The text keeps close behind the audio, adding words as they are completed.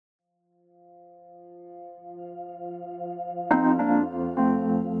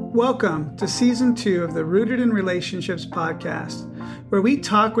Welcome to Season 2 of the Rooted in Relationships podcast, where we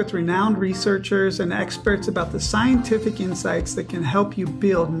talk with renowned researchers and experts about the scientific insights that can help you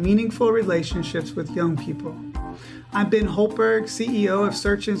build meaningful relationships with young people. I'm Ben Holtberg, CEO of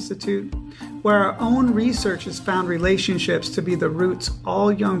Search Institute, where our own research has found relationships to be the roots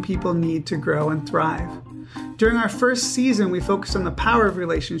all young people need to grow and thrive. During our first season, we focused on the power of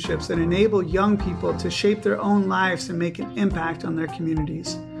relationships that enable young people to shape their own lives and make an impact on their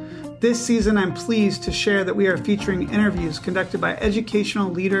communities. This season, I'm pleased to share that we are featuring interviews conducted by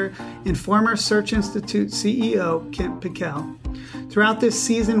educational leader and former Search Institute CEO, Kent Pickell. Throughout this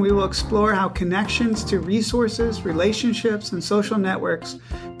season, we will explore how connections to resources, relationships, and social networks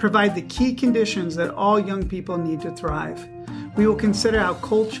provide the key conditions that all young people need to thrive. We will consider how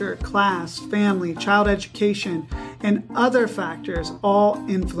culture, class, family, child education, and other factors all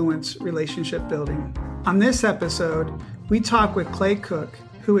influence relationship building. On this episode, we talk with Clay Cook,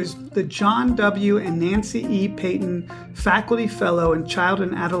 who is the John W. and Nancy E. Payton Faculty Fellow in Child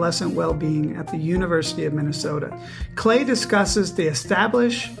and Adolescent Wellbeing at the University of Minnesota. Clay discusses the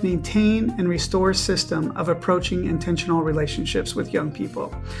establish, maintain, and restore system of approaching intentional relationships with young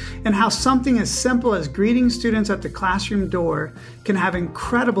people, and how something as simple as greeting students at the classroom door can have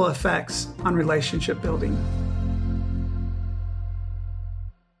incredible effects on relationship building.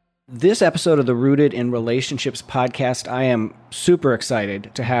 This episode of the Rooted in Relationships podcast, I am super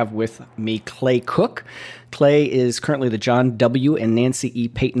excited to have with me Clay Cook. Clay is currently the John W. and Nancy E.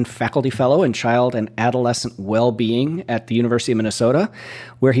 Payton Faculty Fellow in Child and Adolescent Wellbeing at the University of Minnesota,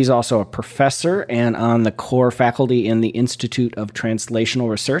 where he's also a professor and on the core faculty in the Institute of Translational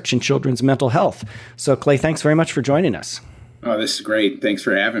Research in Children's Mental Health. So, Clay, thanks very much for joining us. Oh, this is great. Thanks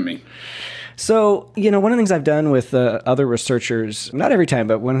for having me. So, one of the things I've done with other researchers, not every time,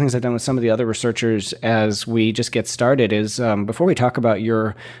 but one of the things I've done with some of the other researchers as we just get started is before we talk about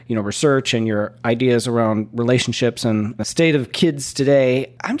your, research and your ideas around relationships and the state of kids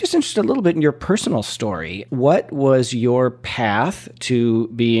today, I'm just interested a little bit in your personal story. What was your path to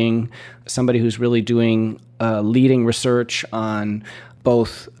being somebody who's really doing leading research on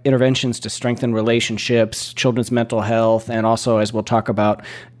both interventions to strengthen relationships, children's mental health, and also, as we'll talk about,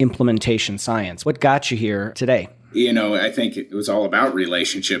 implementation science? What got you here today? I think it was all about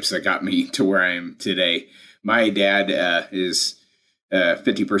relationships that got me to where I am today. My dad is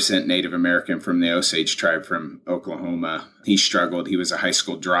 50% Native American from the Osage tribe from Oklahoma. He struggled. He was a high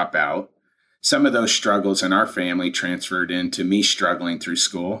school dropout. Some of those struggles in our family transferred into me struggling through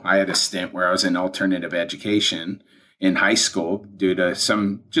school. I had a stint where I was in alternative education in high school due to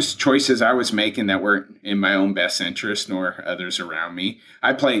some just choices I was making that weren't in my own best interest nor others around me.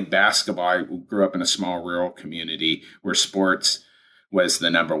 I played basketball. I grew up in a small rural community where sports was the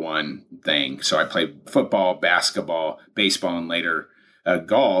number one thing. So I played football, basketball, baseball, and later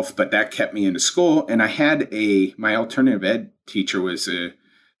golf, but that kept me into school. And I had my alternative ed teacher was a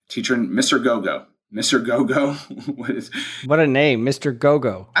teacher, Mr. Gogo. Mr. Gogo. What a name, Mr.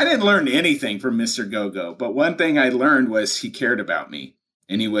 Gogo. I didn't learn anything from Mr. Gogo, but one thing I learned was he cared about me,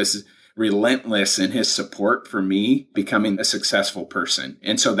 and he was relentless in his support for me becoming a successful person.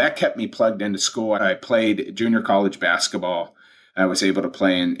 And so that kept me plugged into school. I played junior college basketball. I was able to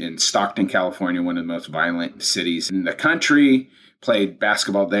play in Stockton, California, one of the most violent cities in the country, played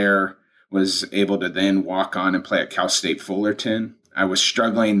basketball there, was able to then walk on and play at Cal State Fullerton. I was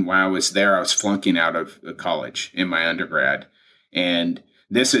struggling while I was there. I was flunking out of college in my undergrad. And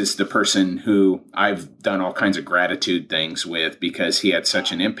this is the person who I've done all kinds of gratitude things with because he had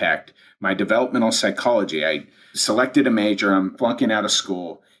such an impact. My developmental psychology, I selected a major. I'm flunking out of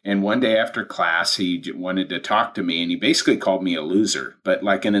school. And one day after class, he wanted to talk to me and he basically called me a loser, but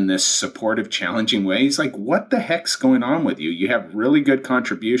like in this supportive, challenging way. He's like, what the heck's going on with you? You have really good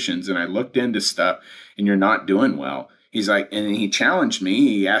contributions. And I looked into stuff and you're not doing well. He's like, and he challenged me.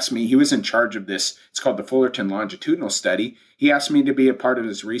 He asked me, he was in charge of this. It's called the Fullerton Longitudinal Study. He asked me to be a part of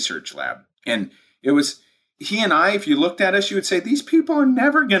his research lab. And it was he and I, if you looked at us, you would say, these people are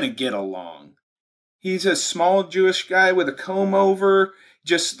never going to get along. He's a small Jewish guy with a comb over,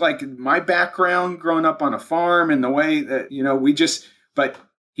 just like my background growing up on a farm and the way that, but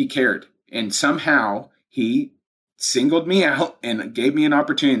he cared. And somehow he singled me out and gave me an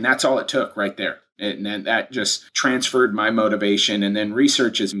opportunity. And that's all it took right there. And then that just transferred my motivation. And then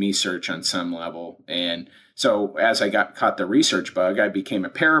research is me search on some level. And so as I caught the research bug, I became a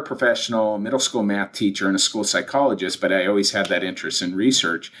paraprofessional, middle school math teacher, and a school psychologist. But I always had that interest in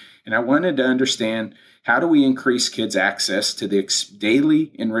research. And I wanted to understand, how do we increase kids' access to the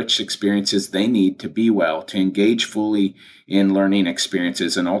daily enriched experiences they need to be well, to engage fully in learning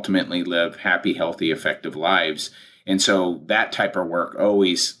experiences, and ultimately live happy, healthy, effective lives? And so that type of work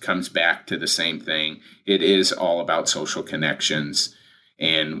always comes back to the same thing. It is all about social connections.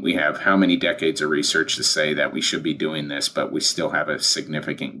 And we have how many decades of research to say that we should be doing this, but we still have a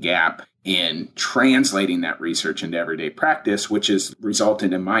significant gap in translating that research into everyday practice, which has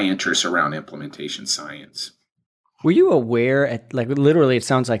resulted in my interest around implementation science. Were you aware literally, it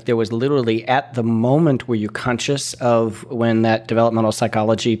sounds like there was literally at the moment, were you conscious of when that developmental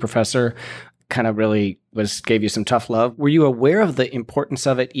psychology professor kind of really gave you some tough love? Were you aware of the importance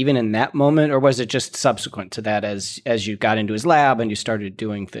of it even in that moment, or was it just subsequent to that as you got into his lab and you started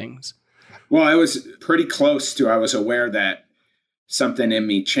doing things? Well, I was pretty close to, I was aware that something in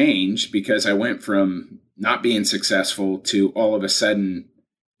me changed because I went from not being successful to all of a sudden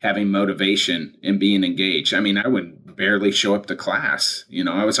having motivation and being engaged. I mean, I would barely show up to class.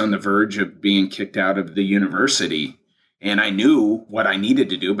 I was on the verge of being kicked out of the university. And I knew what I needed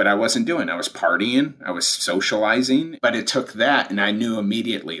to do, but I wasn't doing. I was partying, I was socializing, but it took that. And I knew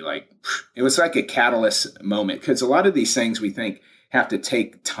immediately, it was like a catalyst moment, because a lot of these things we think have to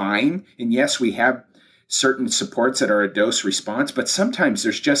take time. And yes, we have certain supports that are a dose response, but sometimes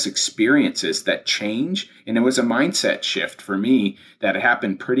there's just experiences that change. And it was a mindset shift for me that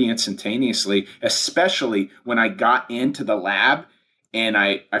happened pretty instantaneously, especially when I got into the lab. And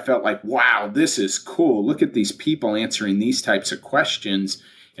I felt like, wow, this is cool. Look at these people answering these types of questions.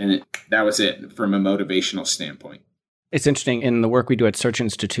 And that was it from a motivational standpoint. It's interesting. In the work we do at Search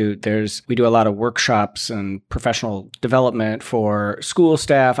Institute, we do a lot of workshops and professional development for school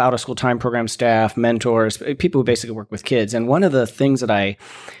staff, out-of-school time program staff, mentors, people who basically work with kids. And one of the things that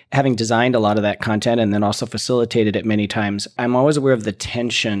having designed a lot of that content and then also facilitated it many times, I'm always aware of the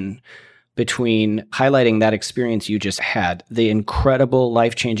tension between highlighting that experience you just had, the incredible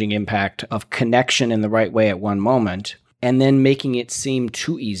life-changing impact of connection in the right way at one moment, and then making it seem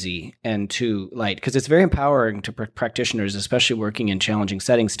too easy and too light. Because it's very empowering to practitioners, especially working in challenging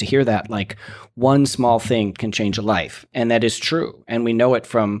settings, to hear that one small thing can change a life. And that is true. And we know it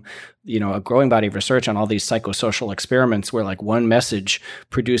from a growing body of research on all these psychosocial experiments where one message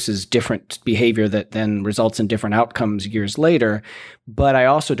produces different behavior that then results in different outcomes years later. But I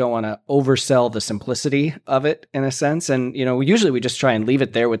also don't want to oversell the simplicity of it in a sense. And, usually we just try and leave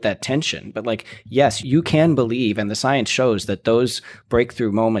it there with that tension. But yes, you can believe, and the science shows that those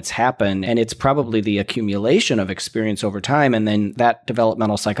breakthrough moments happen. And it's probably the accumulation of experience over time. And then that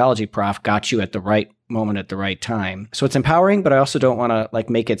developmental psychology prof got you at the right moment at the right time. So it's empowering, but I also don't want to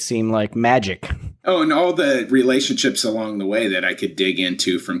make it seem like magic. Oh, and all the relationships along the way that I could dig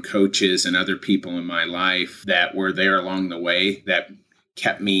into from coaches and other people in my life that were there along the way that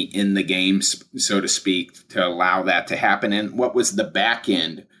kept me in the game, so to speak, to allow that to happen. And what was the back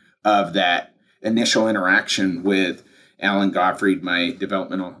end of that initial interaction with Alan Gottfried, my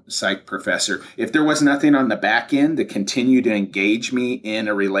developmental psych professor? If there was nothing on the back end to continue to engage me in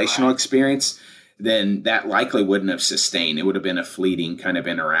a relational experience, then that likely wouldn't have sustained. It would have been a fleeting kind of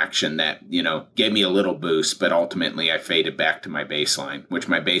interaction that, gave me a little boost, but ultimately I faded back to my baseline, which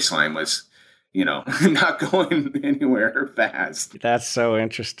my baseline was, not going anywhere fast. That's so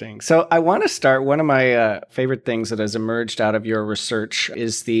interesting. So I want to start, one of my favorite things that has emerged out of your research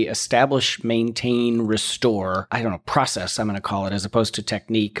is the establish, maintain, restore, process, I'm going to call it, as opposed to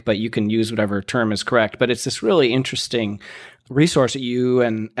technique, but you can use whatever term is correct. But it's this really interesting resource that you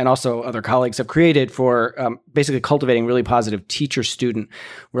and also other colleagues have created for basically cultivating really positive teacher-student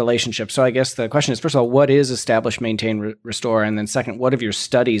relationships. So I guess the question is, first of all, what is establish, maintain, restore? And then second, what have your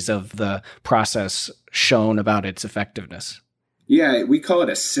studies of the process shown about its effectiveness? Yeah, we call it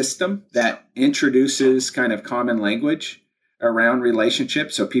a system that introduces kind of common language around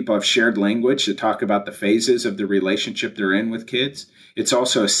relationships. So people have shared language to talk about the phases of the relationship they're in with kids. It's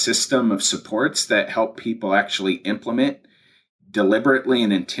also a system of supports that help people actually implement deliberately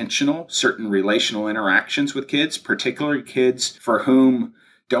and intentional certain relational interactions with kids, particularly kids for whom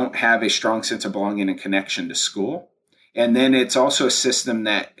don't have a strong sense of belonging and connection to school. And then it's also a system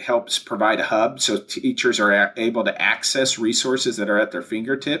that helps provide a hub so teachers are able to access resources that are at their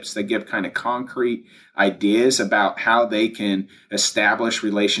fingertips that give kind of concrete ideas about how they can establish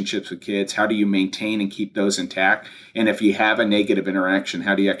relationships with kids. How do you maintain and keep those intact? And if you have a negative interaction,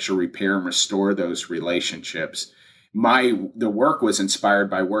 how do you actually repair and restore those relationships? The work was inspired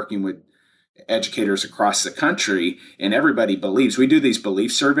by working with educators across the country, and everybody believes. We do these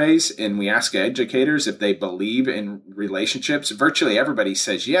belief surveys and we ask educators if they believe in relationships. Virtually everybody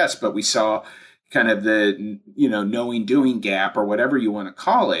says yes, but we saw kind of the, knowing doing gap or whatever you want to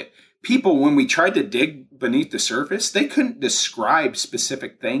call it. People, when we tried to dig beneath the surface, they couldn't describe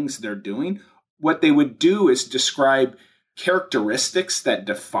specific things they're doing. What they would do is describe characteristics that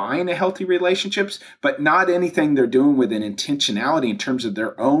define a healthy relationships, but not anything they're doing with an intentionality in terms of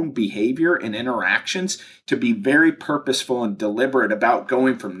their own behavior and interactions, to be very purposeful and deliberate about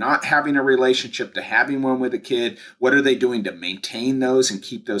going from not having a relationship to having one with a kid. What are they doing to maintain those and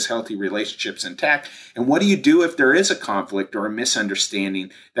keep those healthy relationships intact? And what do you do if there is a conflict or a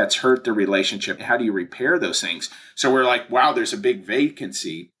misunderstanding that's hurt the relationship? How do you repair those things? So we're like, wow, there's a big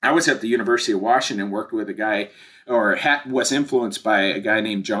vacancy. I was at the University of Washington, worked with a guy, was influenced by a guy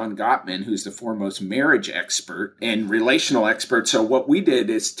named John Gottman, who's the foremost marriage expert and relational expert. So what we did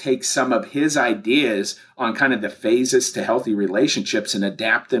is take some of his ideas on kind of the phases to healthy relationships and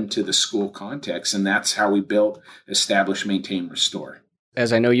adapt them to the school context. And that's how we built Establish, Maintain, Restore.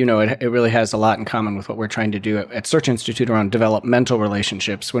 As I know you know, it really has a lot in common with what we're trying to do at Search Institute around developmental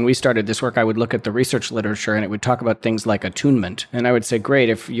relationships. When we started this work, I would look at the research literature and it would talk about things like attunement. And I would say, great,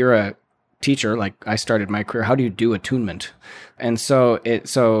 if you're a teacher, like I started my career, how do you do attunement? And so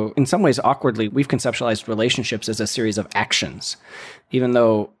in some ways, awkwardly, we've conceptualized relationships as a series of actions, even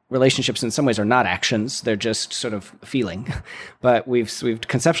though relationships in some ways are not actions, they're just sort of feeling. But we've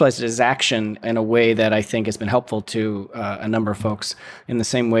conceptualized it as action in a way that I think has been helpful to a number of folks in the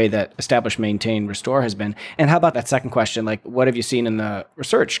same way that Establish, Maintain, Restore has been. And how about that second question? Like, what have you seen in the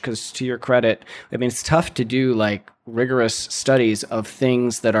research? Because to your credit, I mean, it's tough to do like rigorous studies of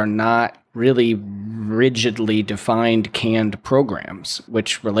things that are not really rigidly defined canned programs,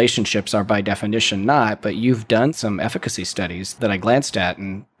 which relationships are by definition not, but you've done some efficacy studies that I glanced at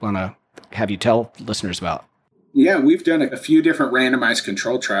and want to have you tell listeners about. Yeah, we've done a few different randomized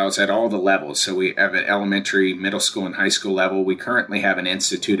control trials at all the levels. So we have an elementary, middle school, and high school level. We currently have an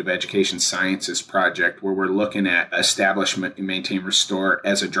Institute of Education Sciences project where we're looking at Establish, Maintain, Restore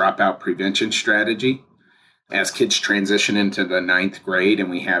as a dropout prevention strategy. As kids transition into the 9th grade and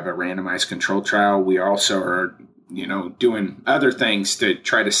we have a randomized control trial, we also are, doing other things to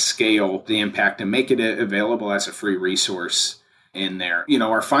try to scale the impact and make it available as a free resource in there.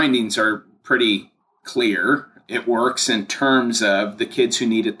 Our findings are pretty clear. It works in terms of the kids who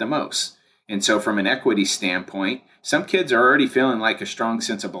need it the most. And so from an equity standpoint, some kids are already feeling like a strong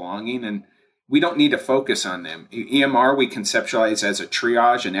sense of belonging, and we don't need to focus on them. EMR, we conceptualize as a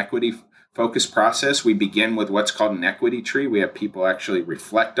triage and equity focus process. We begin with what's called an equity tree. We have people actually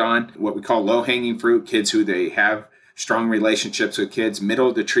reflect on what we call low-hanging fruit, kids who they have strong relationships with kids, middle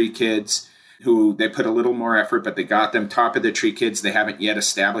of the tree kids who they put a little more effort, but they got them, top of the tree kids, they haven't yet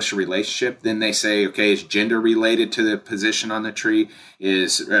established a relationship. Then they say, okay, is gender related to the position on the tree?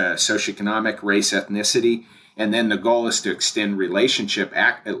 Is socioeconomic, race, ethnicity? And then the goal is to extend relationship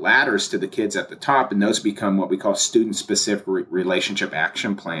ladders to the kids at the top, and those become what we call student-specific relationship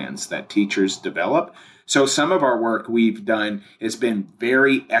action plans that teachers develop. So some of our work we've done has been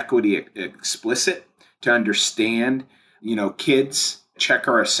very equity explicit to understand, kids, check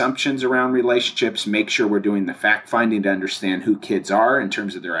our assumptions around relationships, make sure we're doing the fact-finding to understand who kids are in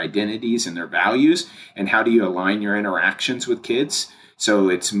terms of their identities and their values, and how do you align your interactions with kids so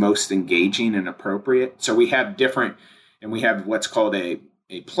it's most engaging and appropriate. So we have we have what's called a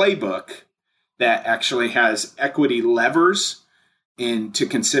playbook that actually has equity levers to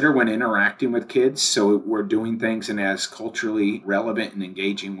consider when interacting with kids. So we're doing things in as culturally relevant and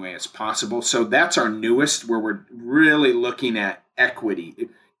engaging way as possible. So that's our newest, where we're really looking at equity,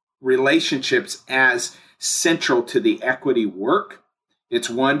 relationships as central to the equity work. It's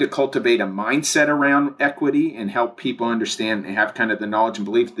one, to cultivate a mindset around equity and help people understand and have kind of the knowledge and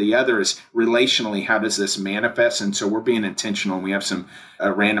belief. The other is relationally, how does this manifest? And so we're being intentional. We have a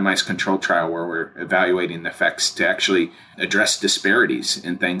randomized control trial where we're evaluating the effects to actually address disparities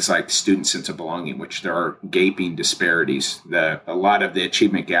in things like student sense of belonging, which there are gaping disparities. A lot of the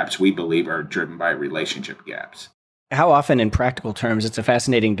achievement gaps, we believe, are driven by relationship gaps. How often, in practical terms, it's a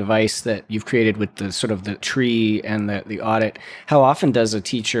fascinating device that you've created with the sort of the tree and the audit. How often does a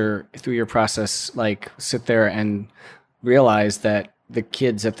teacher, through your process, sit there and realize that the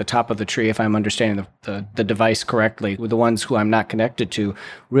kids at the top of the tree, if I'm understanding the device correctly, with the ones who I'm not connected to,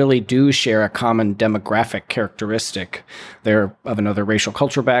 really do share a common demographic characteristic? They're of another racial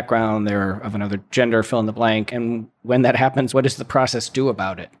cultural background, they're of another gender, fill in the blank. And when that happens, what does the process do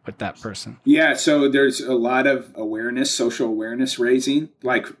about it with that person? Yeah, so there's a lot of awareness, social awareness raising,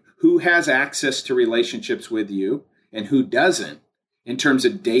 like who has access to relationships with you and who doesn't, in terms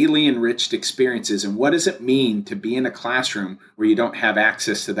of daily enriched experiences, and what does it mean to be in a classroom where you don't have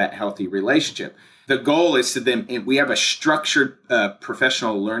access to that healthy relationship. The goal is to then, we have a structured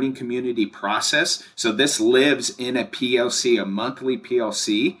professional learning community process. So this lives in a PLC, a monthly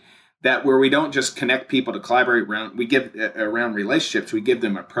PLC, that where we don't just connect people to collaborate around relationships, we give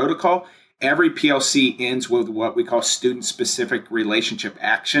them a protocol Every PLC ends with what we call student-specific relationship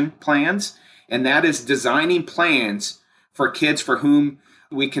action plans, and that is designing plans for kids for whom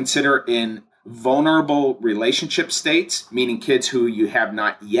we consider in vulnerable relationship states, meaning kids who you have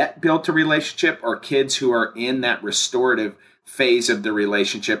not yet built a relationship, or kids who are in that restorative phase of the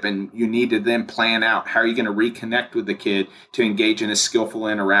relationship, and you need to then plan out how are you going to reconnect with the kid to engage in a skillful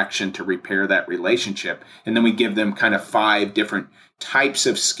interaction to repair that relationship. And then we give them kind of 5 different types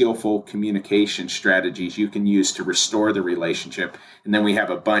of skillful communication strategies you can use to restore the relationship. And then we have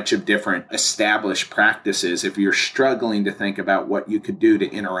a bunch of different established practices. If you're struggling to think about what you could do to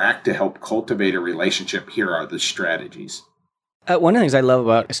interact to help cultivate a relationship, here are the strategies. One of the things I love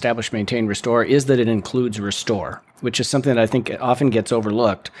about Establish, Maintain, Restore is that it includes restore, which is something that I think often gets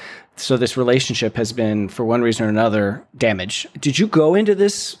overlooked. So this relationship has been, for one reason or another, damaged. Did you go into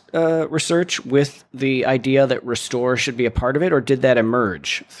this research with the idea that restore should be a part of it, or did that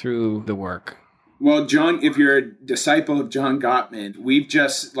emerge through the work? Well, John, if you're a disciple of John Gottman, we've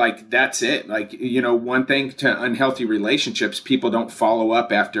just that's it. One thing to unhealthy relationships, people don't follow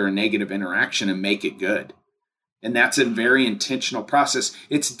up after a negative interaction and make it good. And that's a very intentional process.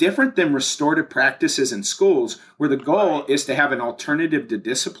 It's different than restorative practices in schools, where the goal is to have an alternative to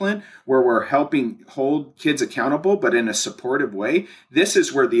discipline, where we're helping hold kids accountable, but in a supportive way. This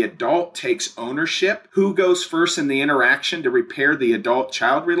is where the adult takes ownership. Who goes first in the interaction to repair the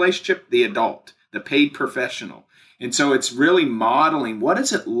adult-child relationship? The adult, the paid professional. And so it's really modeling what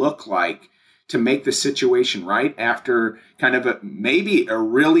does it look like to make the situation right after kind of maybe a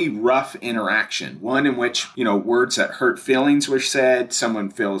really rough interaction, one in which, words that hurt feelings were said, someone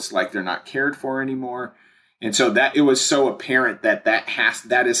feels like they're not cared for anymore. And so that it was so apparent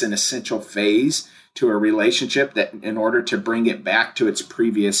that is an essential phase to a relationship that in order to bring it back to its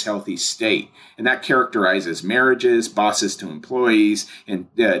previous healthy state. And that characterizes marriages, bosses to employees, and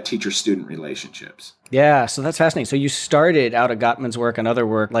teacher-student relationships. Yeah, so that's fascinating. So you started out of Gottman's work and other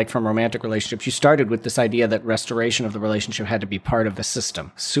work, like from romantic relationships, you started with this idea that restoration of the relationship had to be part of the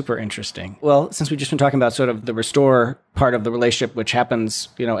system. Super interesting. Well, since we've just been talking about sort of the restore part of the relationship, which happens,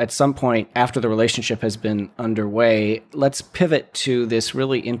 at some point after the relationship has been underway, let's pivot to this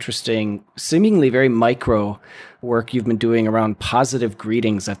really interesting, seemingly very micro work you've been doing around positive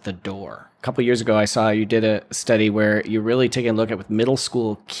greetings at the door. A couple of years ago, I saw you did a study where you're really taking a look at with middle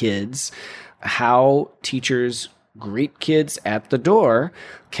school kids, how teachers greet kids at the door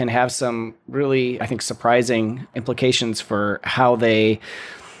can have some really, I think, surprising implications for how they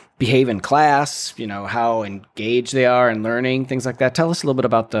behave in class, how engaged they are in learning, things like that. Tell us a little bit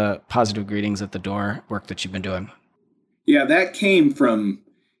about the positive greetings at the door work that you've been doing. Yeah, that came from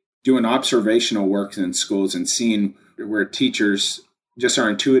doing observational work in schools and seeing where teachers just are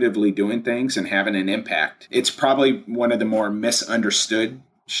intuitively doing things and having an impact. It's probably one of the more misunderstood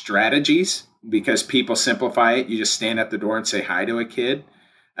strategies because people simplify it. You just stand at the door and say hi to a kid,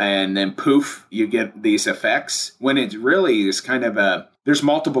 and then poof, you get these effects. When it really is kind of there's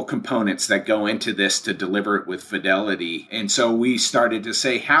multiple components that go into this to deliver it with fidelity. And so we started to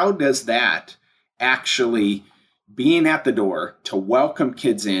say, how does that actually being at the door to welcome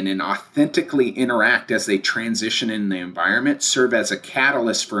kids in and authentically interact as they transition in the environment serve as a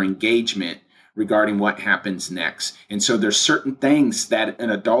catalyst for engagement regarding what happens next? And so there's certain things that an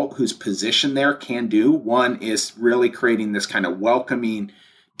adult who's positioned there can do. One is really creating this kind of welcoming,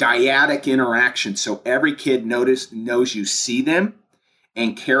 dyadic interaction. So every kid knows you see them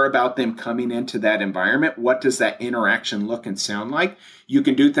and care about them coming into that environment. What does that interaction look and sound like? You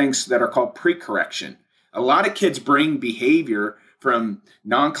can do things that are called pre-correction. A lot of kids bring behavior from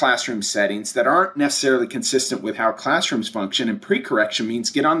non-classroom settings that aren't necessarily consistent with how classrooms function. And pre-correction means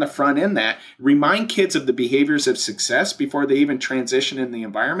get on the front end that, remind kids of the behaviors of success before they even transition in the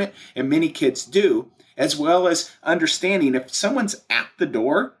environment. And many kids do, as well as understanding if someone's at the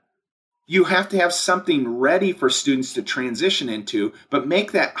door, you have to have something ready for students to transition into, but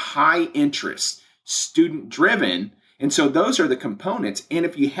make that high interest, student driven. And so those are the components. And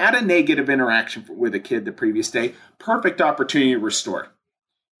if you had a negative interaction with a kid the previous day, perfect opportunity to restore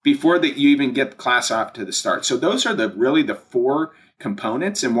before that you even get the class off to the start. So those are really the 4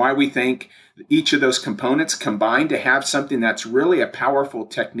 components, and why we think each of those components combine to have something that's really a powerful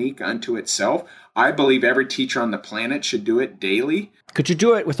technique unto itself. I believe every teacher on the planet should do it daily. Could you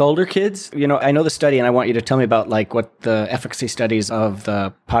do it with older kids? I know the study, and I want you to tell me about what the efficacy studies of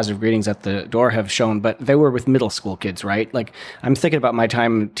the positive greetings at the door have shown, but they were with middle school kids, right? I'm thinking about my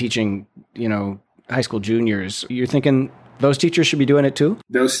time teaching, high school juniors. You're thinking those teachers should be doing it too?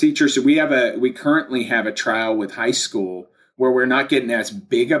 Those teachers, we currently have a trial with high school where we're not getting as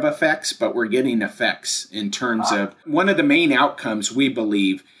big of effects, but we're getting effects in terms of one of the main outcomes we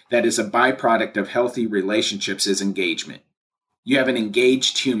believe that is a byproduct of healthy relationships is engagement. You have an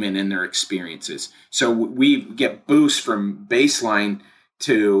engaged human in their experiences. So we get boosts from baseline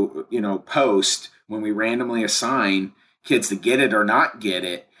to, post when we randomly assign kids to get it or not get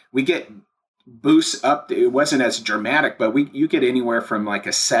it. We get boosts up. It wasn't as dramatic, but you get anywhere from like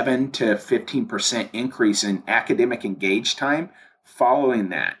a 7 to 15% increase in academic engaged time following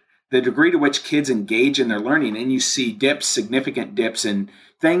that. The degree to which kids engage in their learning, and you see significant dips in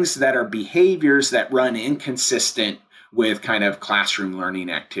things that are behaviors that run inconsistent with kind of classroom learning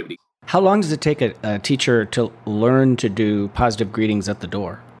activity. How long does it take a teacher to learn to do positive greetings at the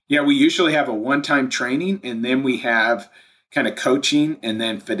door? Yeah, we usually have a one-time training, and then we have kind of coaching and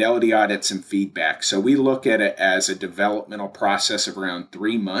then fidelity audits and feedback. So we look at it as a developmental process of around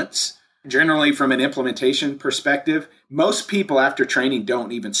 3 months. Generally, from an implementation perspective, most people after training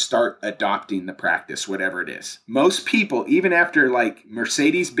don't even start adopting the practice, whatever it is. Most people, even after like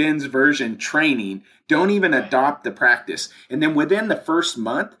Mercedes-Benz version training, don't even adopt the practice. And then within the first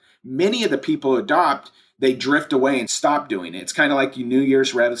month, many of the people adopt, they drift away and stop doing it. It's kind of like your New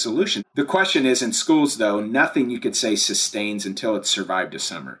Year's resolution. The question is, in schools, though, nothing you could say sustains until it's survived a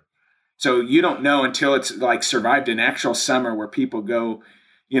summer. So you don't know until it's like survived an actual summer where people go,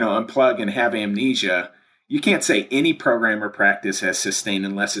 unplug and have amnesia. You can't say any program or practice has sustained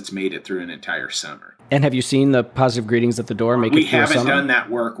unless it's made it through an entire summer. And have you seen the positive greetings at the door make it through a summer? We haven't done that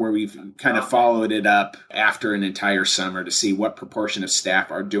work where we've kind of followed it up after an entire summer to see what proportion of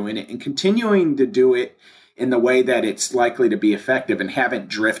staff are doing it and continuing to do it in the way that it's likely to be effective and haven't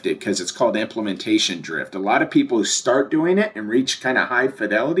drifted, because it's called implementation drift. A lot of people who start doing it and reach kind of high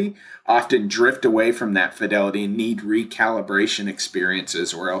fidelity often drift away from that fidelity and need recalibration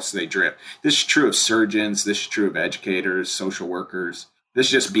experiences, or else they drift. This is true of surgeons. This is true of educators, social workers. This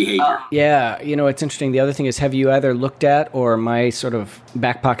is just behavior. Yeah. It's interesting. The other thing is, have you either looked at, or my sort of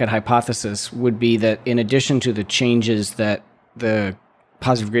back pocket hypothesis would be that in addition to the changes that the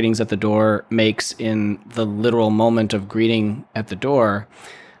positive greetings at the door makes in the literal moment of greeting at the door,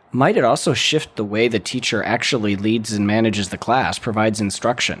 might it also shift the way the teacher actually leads and manages the class, provides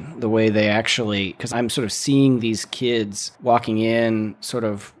instruction, the way they actually, because I'm sort of seeing these kids walking in sort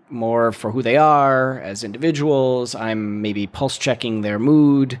of more for who they are as individuals. I'm maybe pulse checking their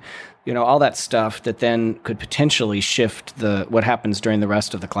mood, all that stuff that then could potentially shift what happens during the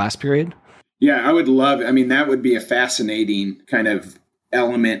rest of the class period. Yeah, I would love, that would be a fascinating kind of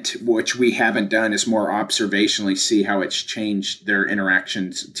element, which we haven't done, is more observationally see how it's changed their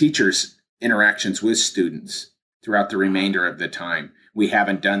teachers' interactions with students throughout the remainder of the time. We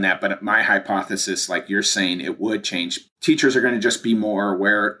haven't done that, but my hypothesis, like you're saying, it would change. Teachers are going to just be more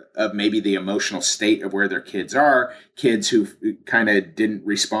aware of maybe the emotional state of where their kids are. Kids who kind of didn't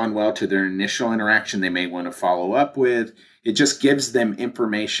respond well to their initial interaction, they may want to follow up with. It just gives them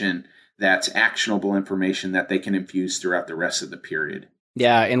information that's actionable information that they can infuse throughout the rest of the period.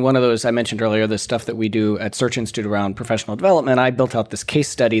 Yeah, in one of those I mentioned earlier, the stuff that we do at Search Institute around professional development, I built out this case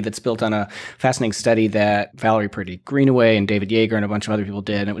study that's built on a fascinating study that Valerie Purdy-Greenaway and David Yeager and a bunch of other people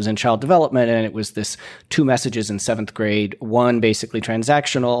did. And it was in child development, and it was this 2 messages in 7th grade, one basically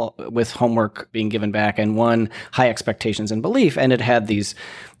transactional with homework being given back, and one high expectations and belief. And it had these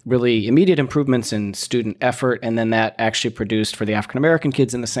really immediate improvements in student effort, and then that actually produced for the African-American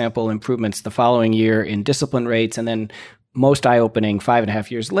kids in the sample improvements the following year in discipline rates, and then most eye-opening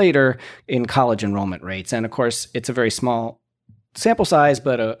 5.5 years later in college enrollment rates. And of course, it's a very small sample size,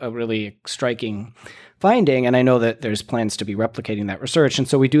 but a really striking finding. And I know that there's plans to be replicating that research. And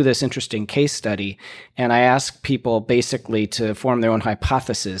so we do this interesting case study, and I ask people basically to form their own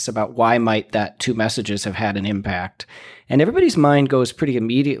hypothesis about why might that 2 messages have had an impact. And everybody's mind goes pretty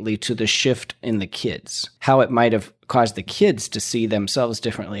immediately to the shift in the kids, how it might have caused the kids to see themselves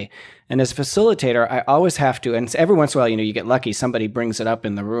differently. And as a facilitator, I always have to, and every once in a while, you get lucky, somebody brings it up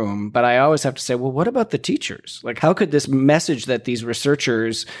in the room, but I always have to say, well, what about the teachers? Like, how could this message that these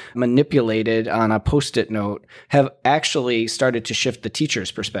researchers manipulated on a Post-it note have actually started to shift the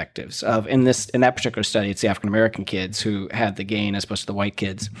teachers' perspectives of, in that particular study, it's the African-American kids who had the gain as opposed to the white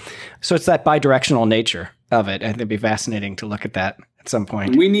kids. So it's that bidirectional nature of it. I think it'd be fascinating to look at that at some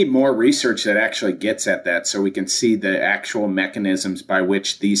point. We need more research that actually gets at that so we can see the actual mechanisms by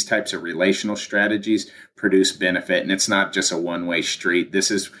which these types of relational strategies produce benefit. And it's not just a one-way street.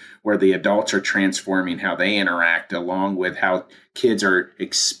 This is where the adults are transforming how they interact along with how kids are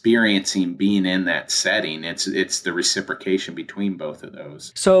experiencing being in that setting. It's the reciprocation between both of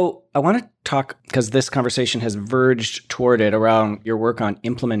those. So I want to talk, because this conversation has verged toward it, around your work on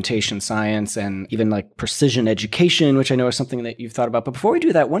implementation science and even like precision education, which I know is something that you've thought about. But before we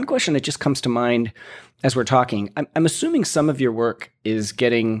do that, one question that just comes to mind as we're talking, I'm assuming some of your work is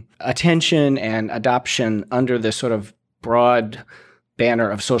getting attention and adoption under this sort of broad banner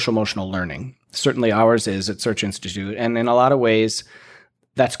of social emotional learning. Certainly ours is at Search Institute. And in a lot of ways,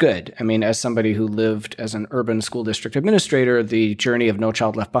 that's good. I mean, as somebody who lived as an urban school district administrator, the journey of No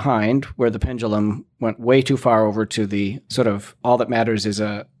Child Left Behind, where the pendulum went way too far over to the sort of all that matters is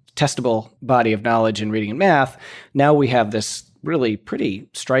a testable body of knowledge in reading and math. Now we have this really pretty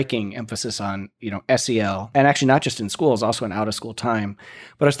striking emphasis on, SEL, and actually not just in schools, also in out of school time.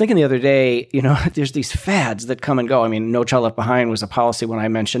 But I was thinking the other day, there's these fads that come and go. I mean, No Child Left Behind was a policy one I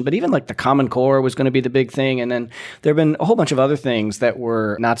mentioned, but even like the Common Core was going to be the big thing. And then there have been a whole bunch of other things that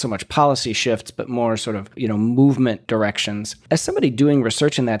were not so much policy shifts, but more sort of, movement directions. As somebody doing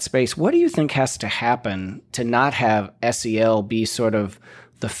research in that space, what do you think has to happen to not have SEL be sort of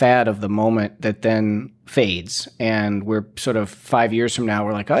the fad of the moment that then fades? And we're sort of 5 years from now,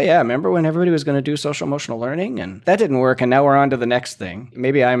 we're like, oh yeah, remember when everybody was going to do social emotional learning? And that didn't work. And now we're on to the next thing.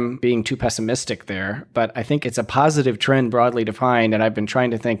 Maybe I'm being too pessimistic there, but I think it's a positive trend broadly defined. And I've been trying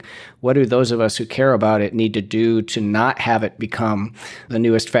to think, what do those of us who care about it need to do to not have it become the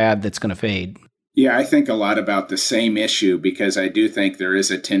newest fad that's going to fade? Yeah, I think a lot about the same issue, because I do think there is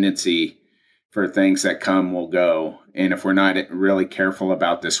a tendency for things that come will go. And if we're not really careful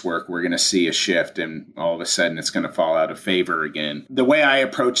about this work, we're going to see a shift, and all of a sudden it's going to fall out of favor again. The way I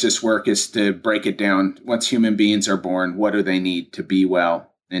approach this work is to break it down. Once human beings are born, what do they need to be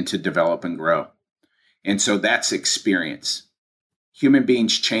well and to develop and grow? And so that's experience. Human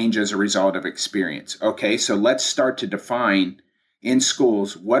beings change as a result of experience. Okay, so let's start to define in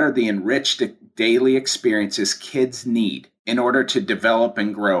schools, what are the enriched daily experiences kids need in order to develop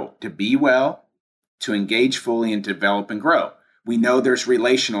and grow, to be well, to engage fully and develop and grow. We know there's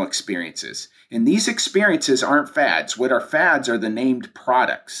relational experiences, and these experiences aren't fads. What are fads are the named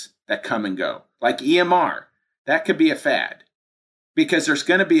products that come and go, like EMR. That could be a fad because there's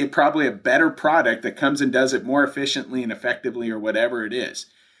going to be probably a better product that comes and does it more efficiently and effectively or whatever it is.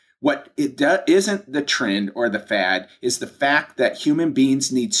 What isn't the trend or the fad is the fact that human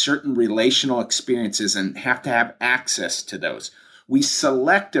beings need certain relational experiences and have to have access to those. We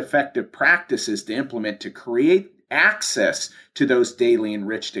select effective practices to implement to create access to those daily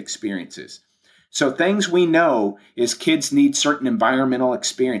enriched experiences. So things we know is kids need certain environmental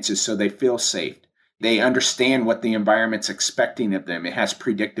experiences so they feel safe. They understand what the environment's expecting of them. It has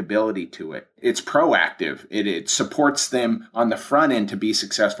predictability to it. It's proactive. It supports them on the front end to be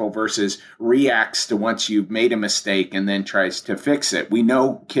successful versus reacts to once you've made a mistake and then tries to fix it. We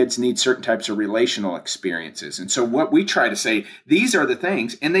know kids need certain types of relational experiences. And so what we try to say, these are the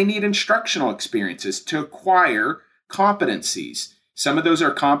things, and they need instructional experiences to acquire competencies. Some of those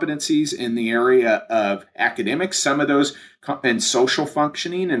are competencies in the area of academics, some of those in social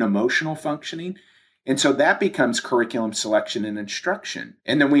functioning and emotional functioning. And so that becomes curriculum selection and instruction.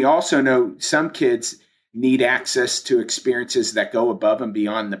 And then we also know some kids need access to experiences that go above and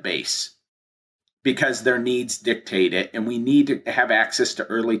beyond the base because their needs dictate it. And we need to have access to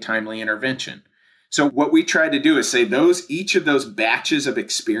early, timely intervention. So what we try to do is say each of those batches of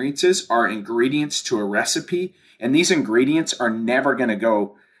experiences are ingredients to a recipe. And these ingredients are never going to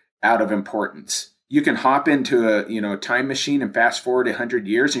go out of importance. You can hop into a time machine and fast forward 100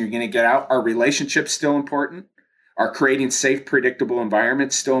 years and you're going to get out. Are relationships still important? Are creating safe, predictable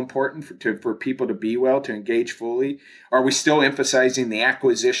environments still important for people to be well, to engage fully? Are we still emphasizing the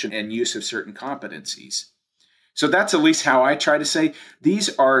acquisition and use of certain competencies? So that's at least how I try to say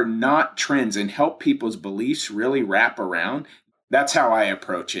these are not trends and help people's beliefs really wrap around. That's how I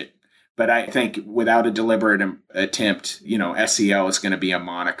approach it. But I think without a deliberate attempt, SEL is going to be a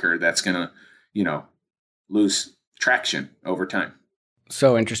moniker that's going to lose traction over time.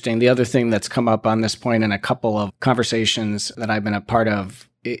 So interesting. The other thing that's come up on this point in a couple of conversations that I've been a part of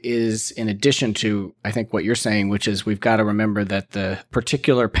is, in addition to, I think, what you're saying, which is we've got to remember that the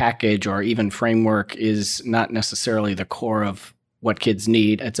particular package or even framework is not necessarily the core of what kids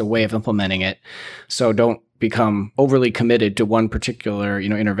need. It's a way of implementing it. So don't become overly committed to one particular,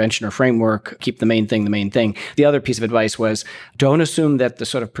 intervention or framework. Keep the main thing the main thing. The other piece of advice was don't assume that the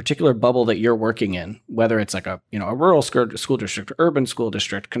sort of particular bubble that you're working in, whether it's like a rural school district, urban school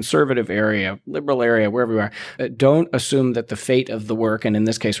district, conservative area, liberal area, wherever you are, don't assume that the fate of the work, and in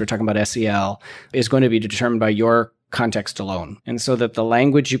this case, we're talking about SEL, is going to be determined by your context alone. And so that the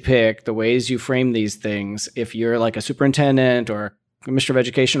language you pick, the ways you frame these things, if you're like a superintendent or Minister of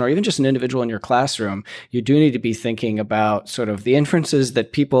Education, or even just an individual in your classroom, you do need to be thinking about sort of the inferences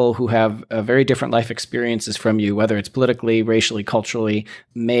that people who have very different life experiences from you, whether it's politically, racially, culturally,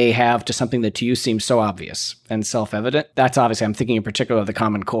 may have to something that to you seems so obvious and self-evident. That's obviously, I'm thinking in particular of the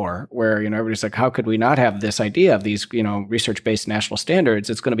Common Core, where, everybody's like, how could we not have this idea of these, research-based national standards?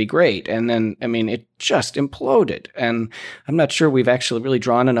 It's going to be great. And then, it just imploded. And I'm not sure we've actually really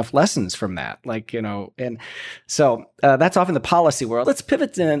drawn enough lessons from that. And so that's often the policy world. Let's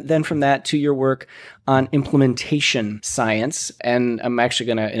pivot then from that to your work on implementation science. And I'm actually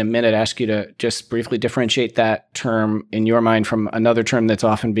going to, in a minute, ask you to just briefly differentiate that term in your mind from another term that's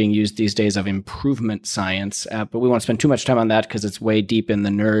often being used these days of improvement science. But we won't spend too much time on that because it's way deep in the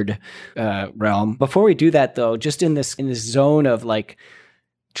nerd realm. Before we do that, though, just in this zone of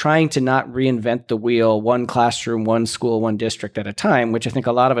trying to not reinvent the wheel, one classroom, one school, one district at a time, which I think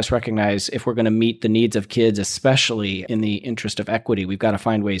a lot of us recognize if we're going to meet the needs of kids, especially in the interest of equity, we've got to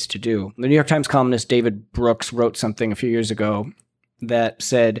find ways to do. The New York Times columnist David Brooks wrote something a few years ago that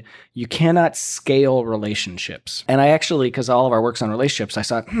said, you cannot scale relationships. And I actually, because all of our work's on relationships, I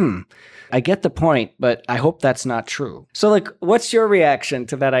thought, I get the point, but I hope that's not true. So what's your reaction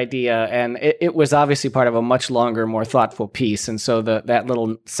to that idea? And it was obviously part of a much longer, more thoughtful piece. And so that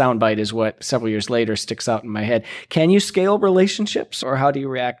little soundbite is what several years later sticks out in my head. Can you scale relationships, or how do you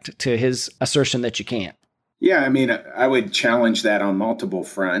react to his assertion that you can't? Yeah, I would challenge that on multiple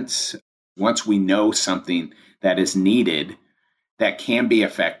fronts. Once we know something that is needed, that can be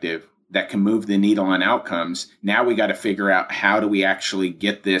effective, that can move the needle on outcomes, now we got to figure out how do we actually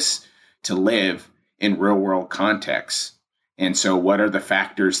get this to live in real world contexts. And so what are the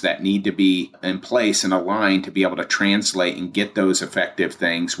factors that need to be in place and aligned to be able to translate and get those effective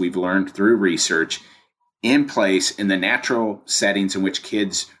things we've learned through research in place in the natural settings in which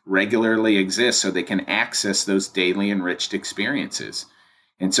kids regularly exist so they can access those daily enriched experiences.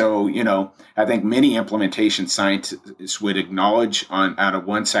 And so, I think many implementation scientists would acknowledge out of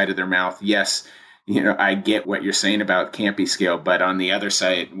one side of their mouth, yes, I get what you're saying about can't be scaled, but on the other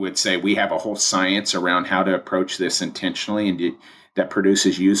side would say we have a whole science around how to approach this intentionally and that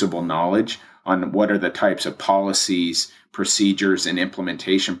produces usable knowledge on what are the types of policies, procedures, and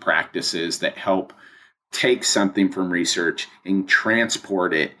implementation practices that help take something from research and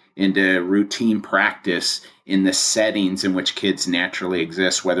transport it into routine practice in the settings in which kids naturally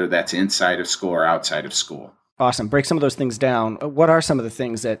exist, whether that's inside of school or outside of school. Awesome. Break some of those things down. What are some of the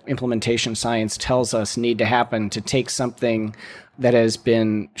things that implementation science tells us need to happen to take something that has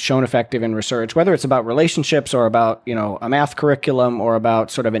been shown effective in research, whether it's about relationships or about, a math curriculum or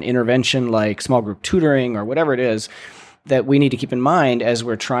about sort of an intervention like small group tutoring or whatever it is, that we need to keep in mind as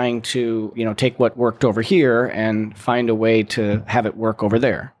we're trying to, take what worked over here and find a way to have it work over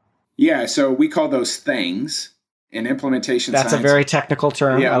there? Yeah, so we call those things in implementation science. That's a very technical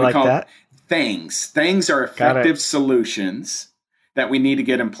term. Yeah, I like that. Things. Things are effective solutions that we need to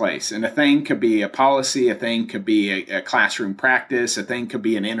get in place. And a thing could be a policy, a thing could be a classroom practice, a thing could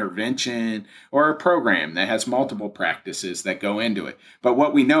be an intervention or a program that has multiple practices that go into it. But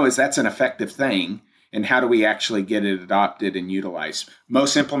what we know is that's an effective thing. And how do we actually get it adopted and utilized?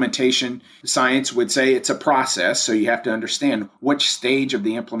 Most implementation science would say it's a process. So you have to understand which stage of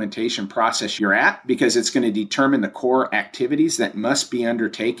the implementation process you're at, because it's going to determine the core activities that must be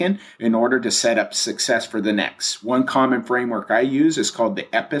undertaken in order to set up success for the next. One common framework I use is called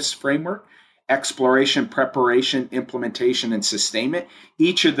the EPIS framework: exploration, preparation, implementation, and sustainment.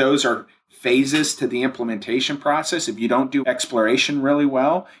 Each of those are phases to the implementation process. If you don't do exploration really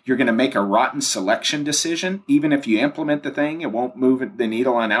well, you're going to make a rotten selection decision. Even if you implement the thing, it won't move the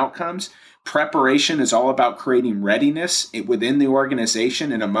needle on outcomes. Preparation is all about creating readiness within the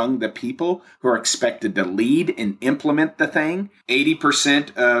organization and among the people who are expected to lead and implement the thing.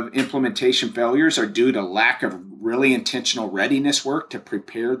 80% of implementation failures are due to lack of really intentional readiness work to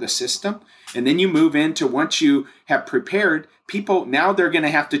prepare the system. And then you move into, once you have prepared, people, now they're going to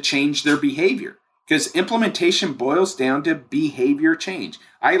have to change their behavior, because implementation boils down to behavior change.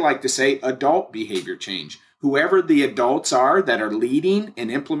 I like to say adult behavior change. Whoever the adults are that are leading and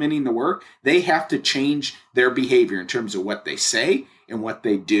implementing the work, they have to change their behavior in terms of what they say and what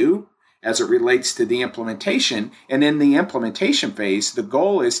they do as it relates to the implementation. And in the implementation phase, the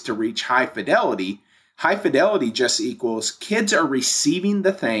goal is to reach high fidelity. High fidelity just equals kids are receiving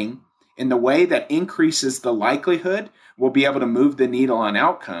the thing in the way that increases the likelihood we'll be able to move the needle on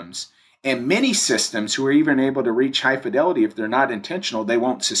outcomes. And many systems who are even able to reach high fidelity, if they're not intentional, they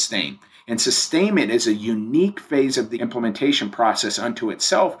won't sustain. And sustainment is a unique phase of the implementation process unto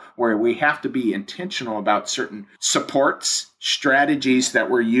itself, where we have to be intentional about certain supports, strategies that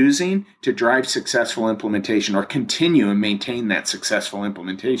we're using to drive successful implementation or continue and maintain that successful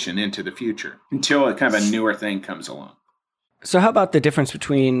implementation into the future until a kind of a newer thing comes along. So how about the difference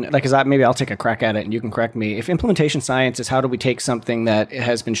between, like, maybe I'll take a crack at it and you can correct me. If implementation science is how do we take something that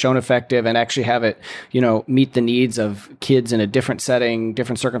has been shown effective and actually have it, meet the needs of kids in a different setting,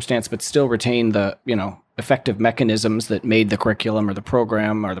 different circumstance, but still retain the, effective mechanisms that made the curriculum or the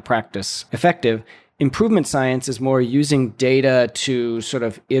program or the practice effective. Improvement science is more using data to sort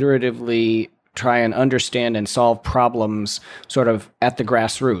of iteratively try and understand and solve problems sort of at the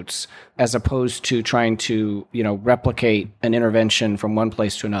grassroots, as opposed to trying to, replicate an intervention from one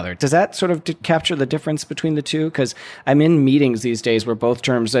place to another. Does that sort of capture the difference between the two? Because I'm in meetings these days where both